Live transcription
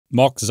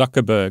Mark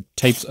Zuckerberg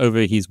tapes over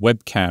his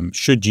webcam,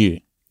 should you?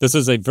 This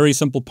is a very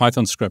simple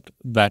Python script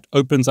that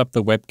opens up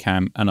the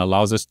webcam and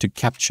allows us to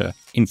capture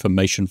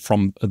information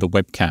from the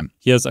webcam.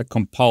 Here's a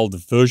compiled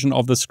version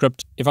of the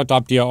script. If I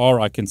type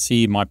dir, I can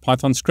see my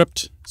Python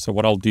script. So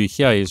what I'll do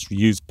here is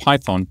use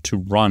Python to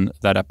run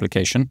that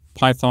application.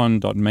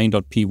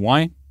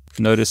 Python.main.py.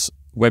 Notice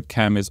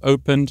webcam is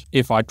opened.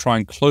 If I try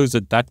and close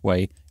it that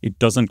way, it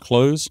doesn't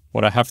close.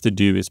 What I have to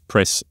do is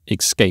press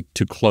escape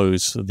to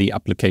close the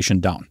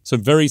application down. So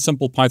very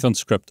simple Python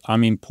script.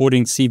 I'm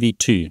importing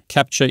CV2.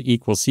 Capture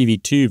equals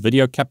CV2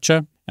 video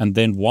capture. And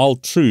then while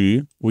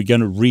true, we're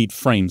going to read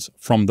frames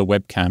from the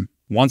webcam.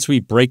 Once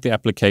we break the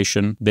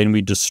application, then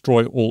we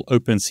destroy all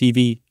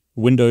OpenCV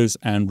windows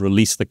and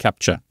release the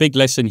capture. Big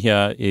lesson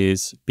here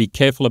is be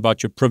careful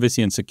about your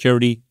privacy and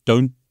security.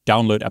 Don't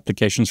download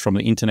applications from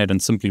the internet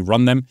and simply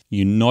run them.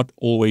 You're not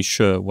always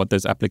sure what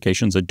those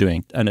applications are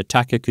doing. An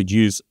attacker could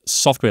use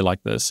software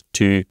like this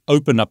to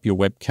open up your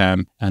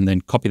webcam and then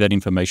copy that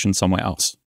information somewhere else.